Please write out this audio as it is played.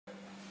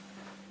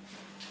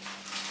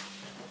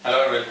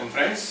Hello, welcome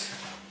friends.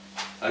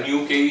 A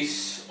new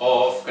case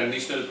of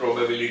conditional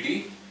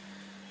probability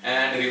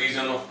and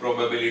revision of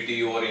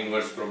probability or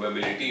inverse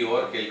probability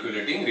or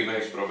calculating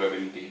revised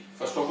probability.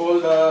 First of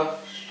all, the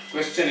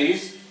question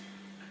is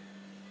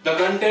the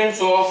contents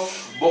of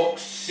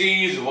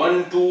boxes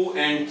 1, 2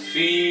 and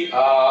 3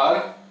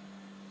 are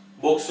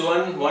box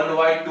 1, 1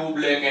 white, 2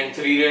 black and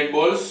 3 red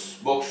balls,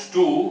 box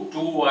 2, 2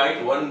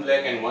 white, 1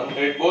 black and 1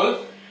 red ball,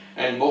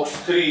 and box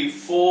 3,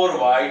 4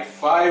 white,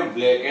 5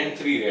 black and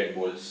 3 red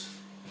balls.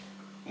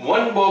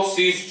 One box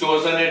is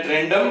chosen at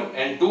random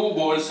and 2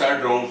 balls are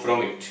drawn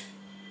from it.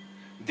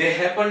 They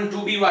happen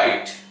to be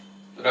white,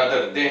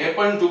 they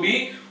happen to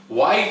be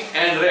white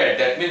and red,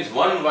 that means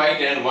 1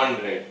 white and 1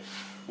 red.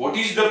 What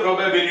is the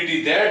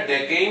probability that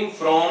they came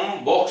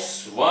from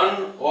box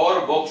 1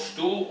 or box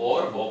 2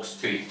 or box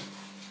 3?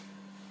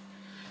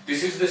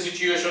 This is the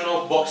situation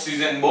of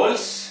boxes and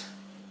balls.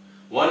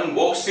 One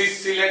box is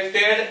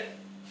selected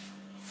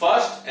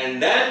first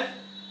and then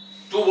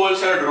 2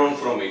 balls are drawn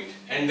from it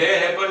and they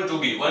happen to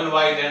be 1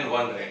 white and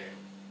 1 red.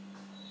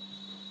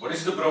 What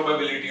is the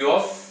probability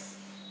of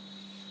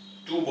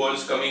 2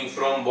 balls coming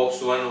from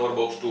box 1 or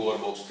box 2 or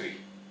box 3?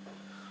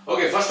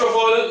 Okay, first of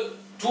all,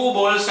 2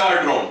 balls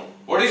are drawn.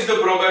 What is the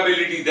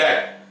probability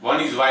that one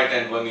is white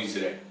and one is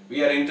red?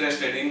 We are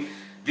interested in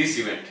this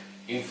event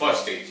in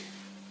first stage.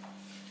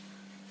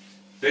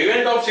 The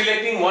event of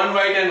selecting 1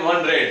 white and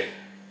 1 red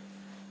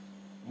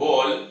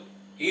ball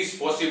is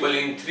possible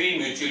in 3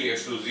 mutually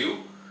exclusive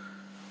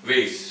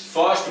ways.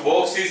 First,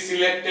 box is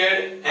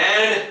selected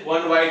and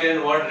 1 white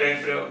and 1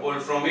 red ball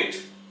from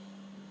it.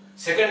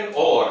 Second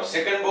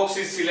box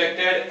is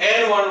selected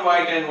and 1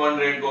 white and 1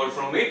 red ball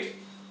from it.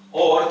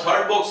 Or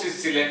third box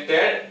is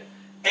selected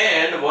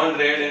and 1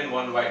 red and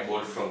 1 white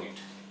ball from it.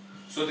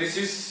 So this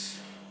is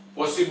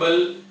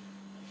possible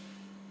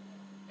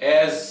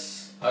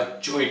as a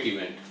joint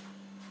event.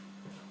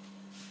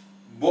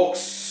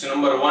 Box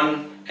number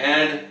 1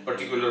 and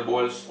particular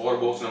balls, or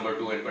box number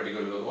 2 and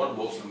particular, or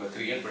box number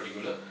 3 and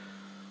particular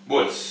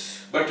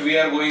balls. But we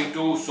are going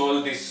to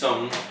solve this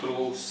sum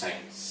through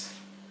signs.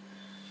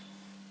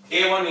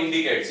 A1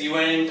 indicates,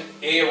 event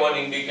A1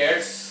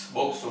 indicates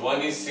box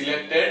 1 is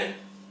selected,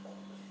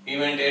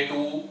 event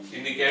A2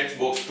 indicates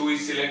box 2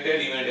 is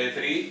selected, event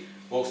A3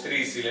 box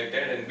 3 is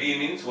selected, and B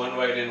means 1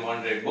 white and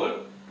 1 red ball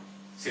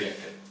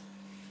selected.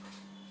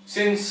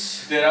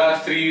 Since there are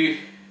 3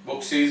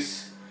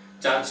 boxes,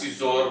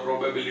 chances or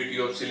probability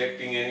of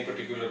selecting any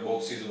particular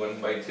box is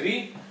 1 by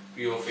 3,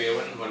 P of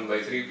A1 1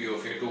 by 3, P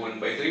of A2 1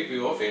 by 3, P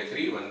of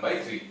A3 1 by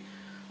 3.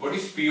 What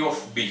is P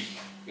of B?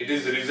 It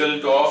is the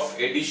result of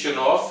addition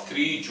of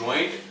 3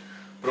 joint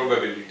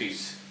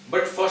probabilities.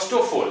 But first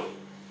of all,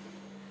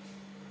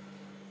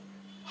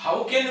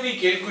 how can we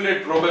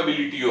calculate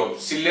probability of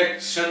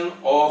selection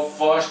of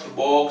first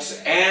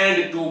box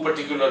and 2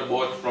 particular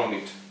balls from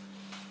it?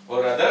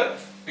 Or rather,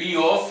 P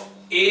of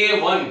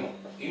A1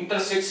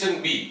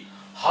 intersection B.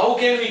 How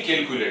can we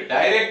calculate?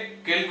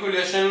 Direct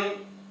calculation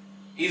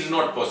is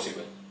not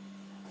possible.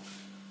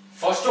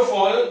 First of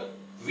all,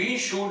 we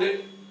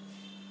should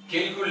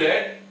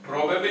calculate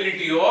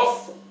probability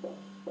of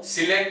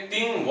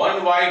selecting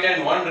 1 white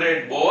and 1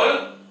 red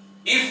ball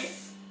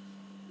if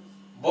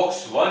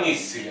box 1 is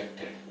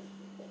selected.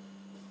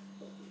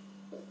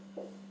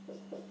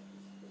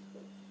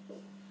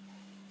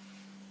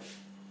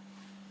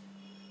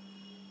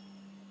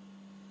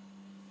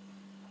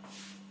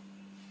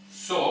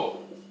 So,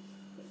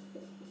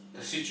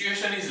 the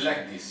situation is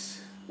like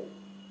this.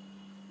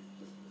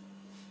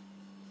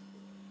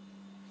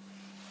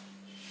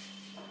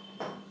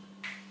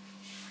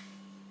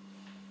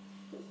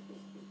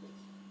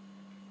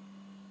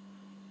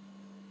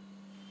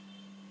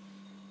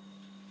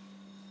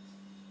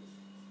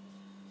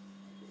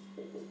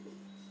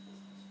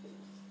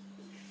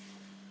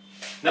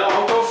 Now,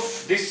 out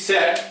of this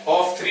set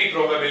of 3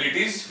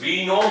 probabilities,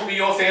 we know P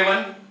of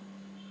A1.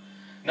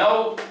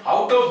 Now,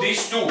 out of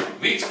these 2,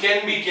 which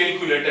can be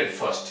calculated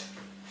first?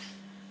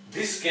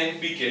 This can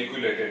be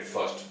calculated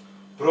first.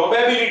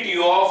 Probability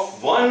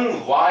of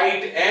 1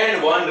 white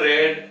and 1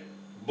 red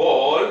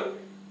ball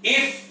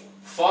if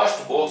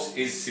first box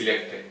is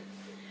selected.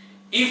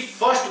 If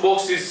first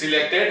box is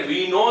selected,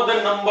 we know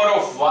the number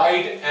of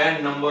white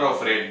and number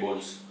of red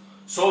balls.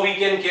 So, we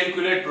can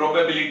calculate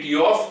probability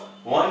of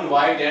 1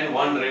 white and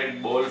 1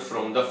 red ball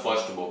from the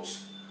first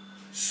box.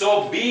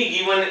 So, B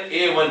given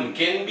A1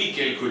 can be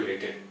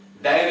calculated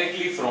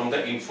directly from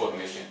the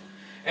information.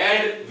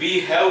 And we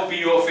have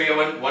P of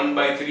A1 1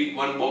 by 3,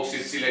 1 box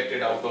is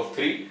selected out of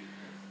 3.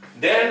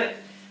 Then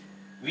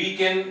we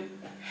can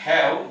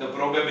have the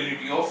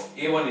probability of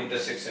A1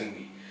 intersection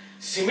B.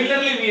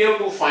 Similarly, we have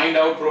to find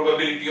out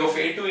probability of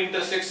A2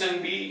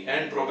 intersection B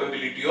and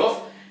probability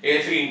of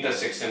A3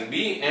 intersection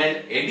B, and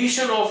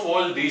addition of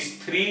all these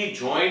 3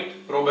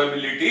 joint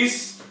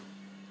probabilities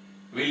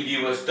will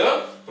give us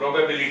the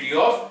probability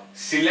of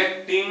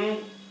selecting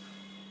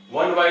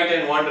 1 white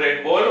and 1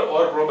 red ball,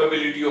 or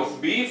probability of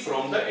B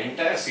from the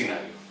entire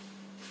scenario.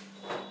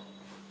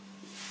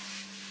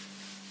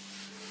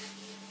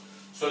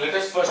 So let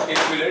us first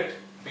calculate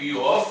P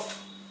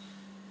of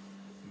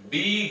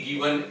B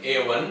given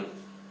A1,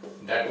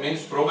 that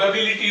means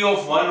probability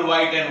of one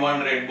white and one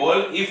red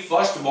ball if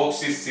first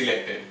box is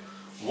selected.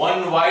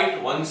 One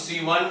white,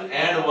 1C1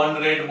 and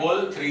one red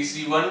ball,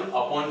 3C1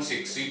 upon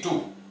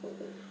 6C2.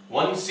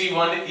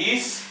 1C1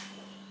 is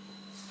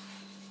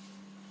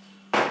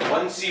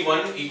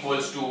 1C1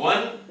 equals to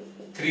 1,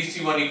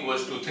 3C1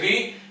 equals to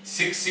 3,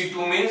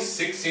 6C2 means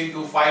 6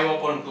 into 5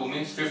 upon 2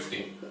 means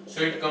 15.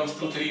 So it comes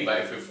to 3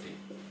 by 15.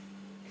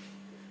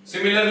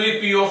 Similarly,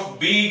 P of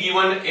B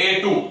given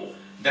A2,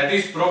 that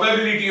is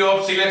probability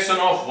of selection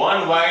of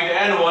one white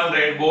and one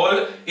red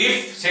ball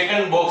if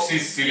second box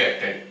is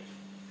selected.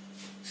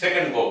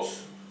 Second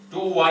box,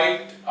 one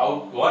white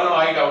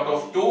out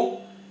of 2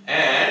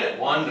 and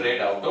one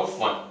red out of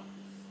 1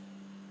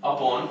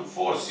 upon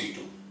 4C2.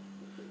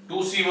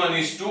 2C1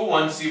 is 2,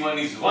 1C1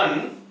 is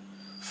 1,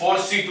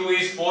 4C2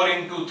 is 4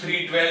 into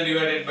 3, 12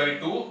 divided by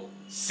 2,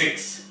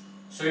 6.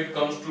 So it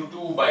comes to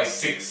 2 by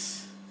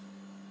 6.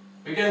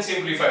 We can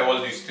simplify all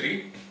these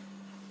three.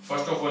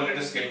 First of all, let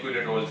us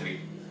calculate all three.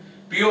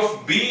 P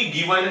of B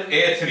given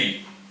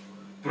A3.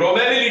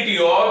 Probability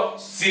of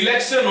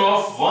selection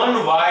of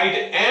one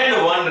white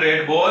and one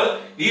red ball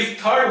if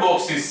third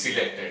box is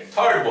selected.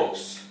 Third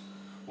box.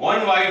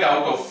 One white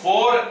out of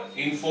 4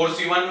 in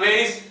 4C1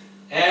 ways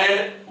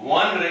and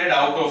one red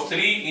out of 3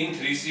 in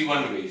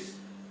 3C1 ways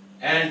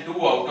and 2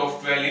 out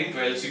of 12 in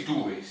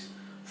 12C2 ways.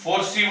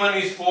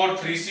 4C1 is 4,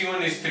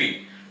 3C1 is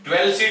 3.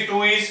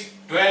 12C2 is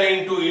 12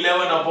 into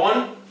 11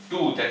 upon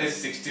 2, that is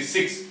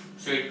 66.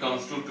 So it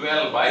comes to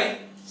 12 by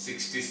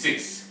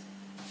 66.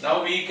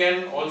 Now we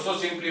can also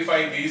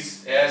simplify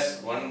this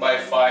as 1 by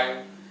 5,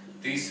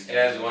 this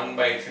as 1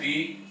 by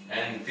 3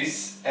 and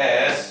this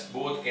as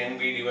both can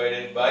be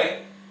divided by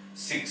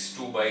 6,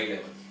 2 by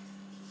 11.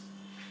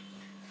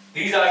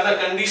 These are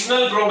the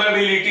conditional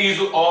probabilities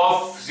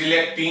of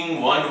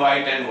selecting one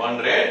white and one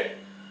red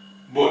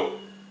ball.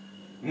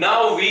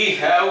 Now we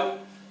have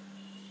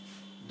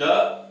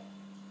the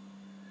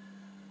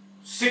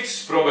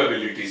 6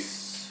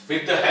 probabilities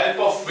with the help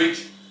of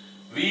which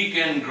we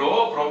can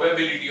draw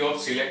probability of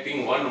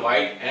selecting one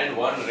white and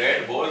one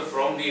red ball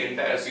from the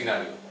entire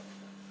scenario.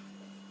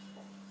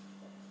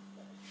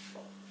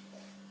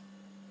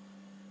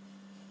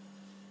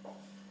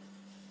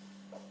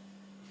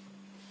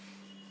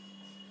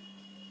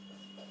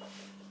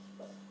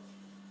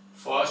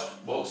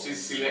 First box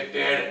is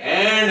selected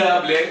and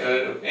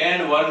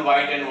one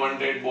white and one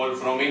red ball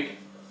from it,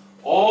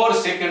 or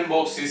second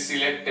box is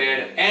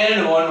selected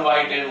and one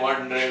white and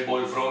one red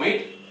ball from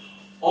it,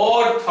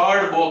 or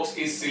third box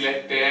is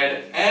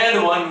selected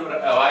and one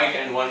white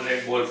and one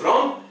red ball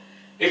from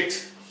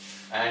it,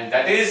 and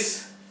that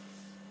is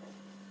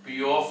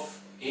P of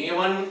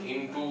A1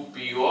 into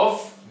P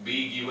of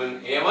B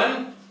given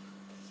A1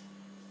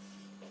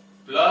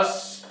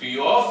 plus P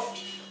of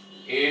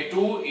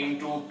A2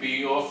 into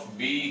P of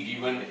B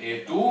given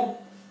A2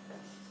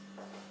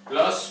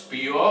 plus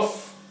P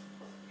of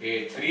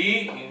A3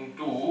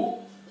 into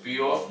P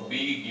of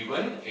B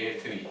given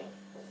A3.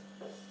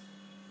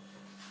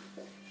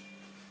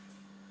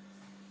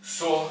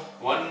 So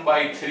 1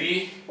 by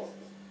 3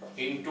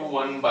 into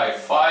 1 by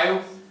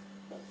 5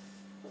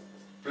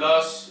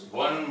 plus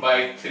 1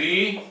 by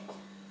 3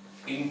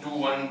 into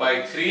 1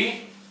 by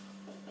 3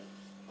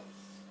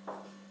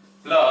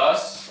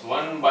 plus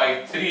 1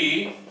 by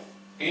 3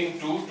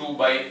 into 2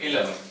 by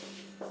 11.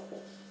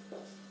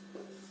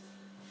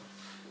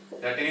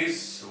 That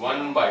is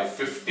 1 by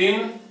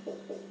 15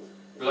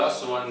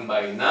 plus 1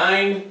 by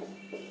 9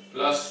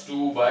 plus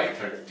 2 by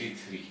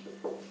 33.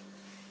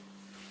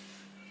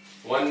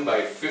 1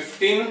 by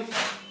 15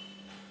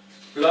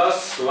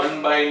 plus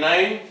 1 by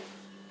 9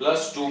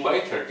 plus 2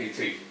 by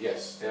 33.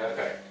 Yes, they are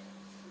correct.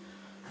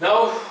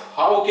 Now,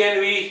 how can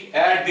we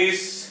add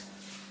this?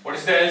 What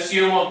is the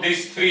LCM of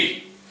these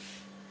three?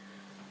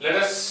 Let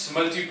us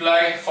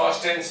multiply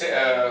first and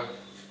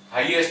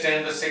highest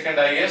and the second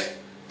highest.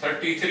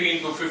 33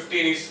 into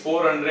 15 is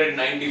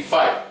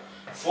 495.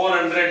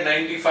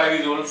 495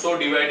 is also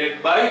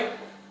divided by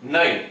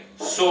 9.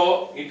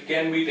 So it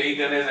can be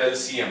taken as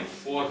LCM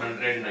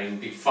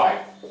 495.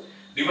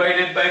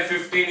 Divided by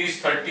 15 is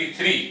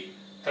 33.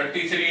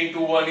 33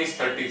 into 1 is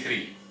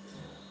 33.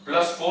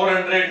 Plus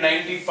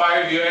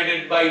 495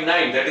 divided by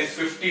 9, that is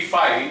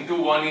 55, into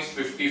 1 is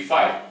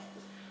 55.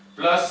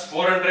 Plus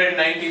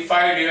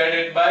 495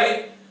 divided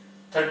by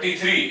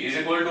 33 is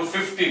equal to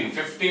 15.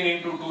 15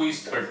 into 2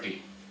 is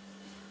 30.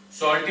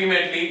 So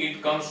ultimately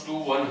it comes to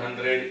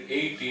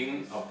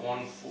 118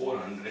 upon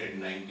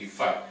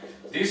 495.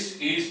 This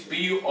is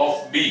P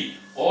of B,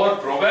 or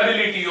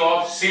probability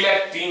of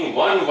selecting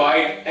one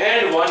white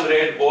and one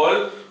red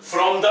ball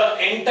from the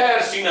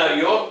entire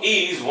scenario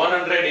is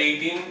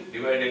 118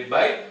 divided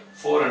by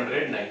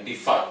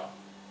 495.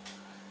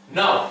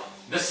 Now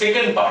the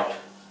second part,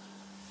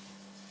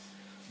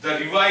 the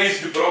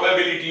revised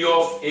probability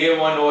of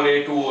A1 or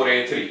A2 or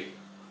A3.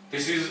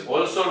 This is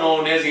also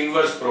known as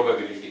inverse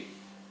probability.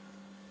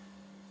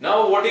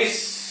 Now what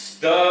is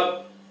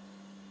the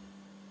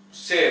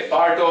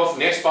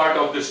next part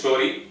of the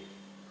story?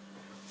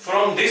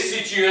 from this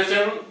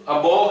situation a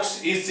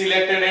box is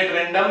selected at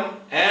random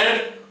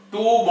and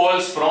two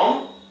balls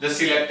from the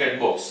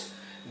selected box.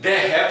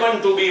 They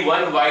happen to be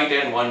one white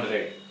and one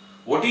red.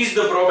 What is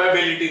the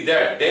probability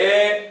that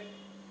they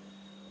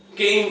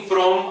came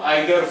from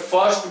either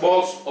first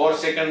box or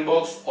second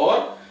box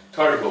or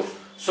third box?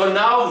 So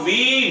now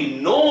we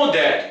know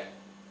that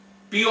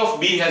P of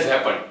B has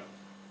happened.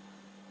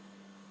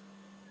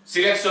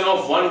 Selection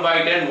of one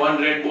white and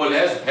one red ball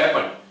has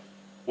happened.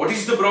 What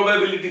is the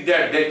probability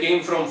that they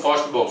came from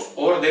first box,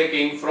 or they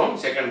came from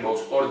second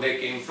box, or they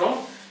came from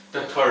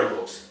the third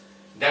box?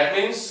 That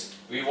means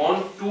we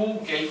want to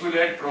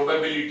calculate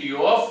probability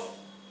of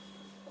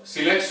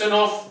selection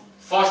of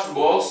first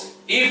box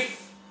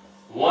if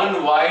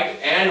one white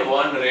and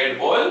one red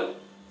ball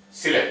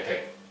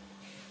selected.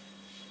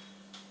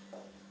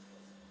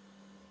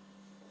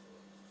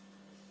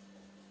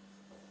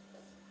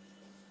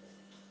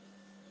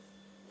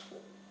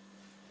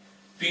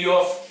 P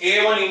of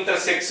A1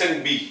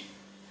 intersection B,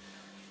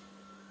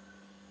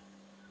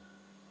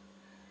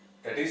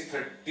 that is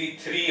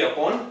 33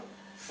 upon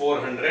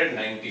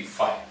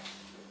 495,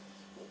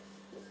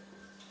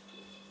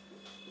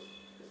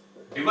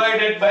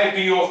 divided by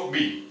P of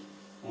B,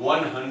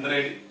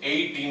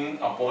 118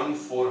 upon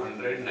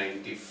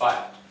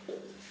 495,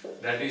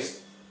 that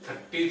is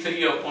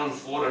 33 upon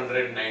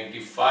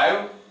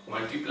 495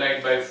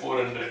 multiplied by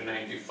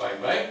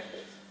 495 by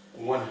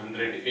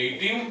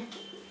 118.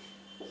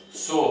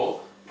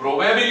 So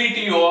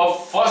probability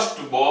of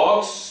first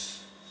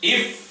box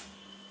if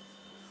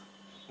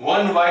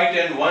one white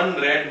and one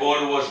red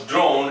ball was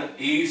drawn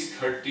is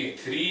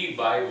 33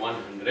 by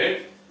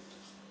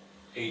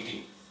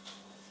 118.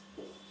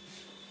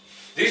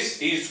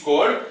 This is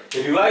called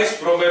revised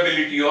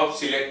probability of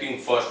selecting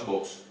first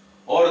box,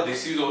 or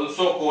this is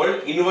also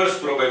called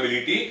inverse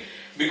probability,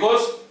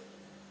 because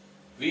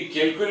we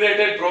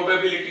calculated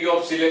probability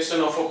of selection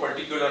of a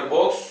particular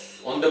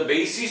box on the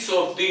basis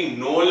of the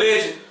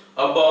knowledge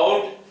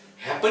about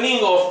happening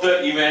of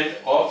the event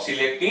of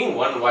selecting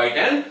one white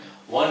and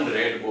one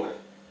red ball.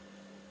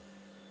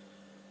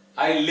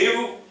 I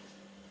leave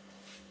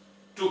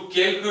to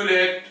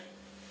calculate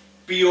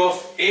P of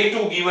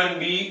A2 given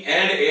B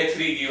and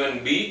A3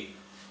 given B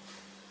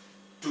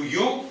to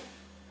you.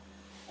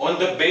 On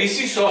the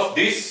basis of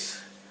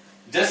this,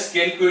 just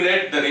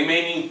calculate the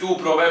remaining two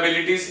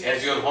probabilities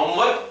as your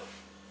homework.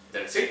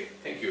 That's it.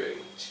 Thank you very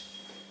much.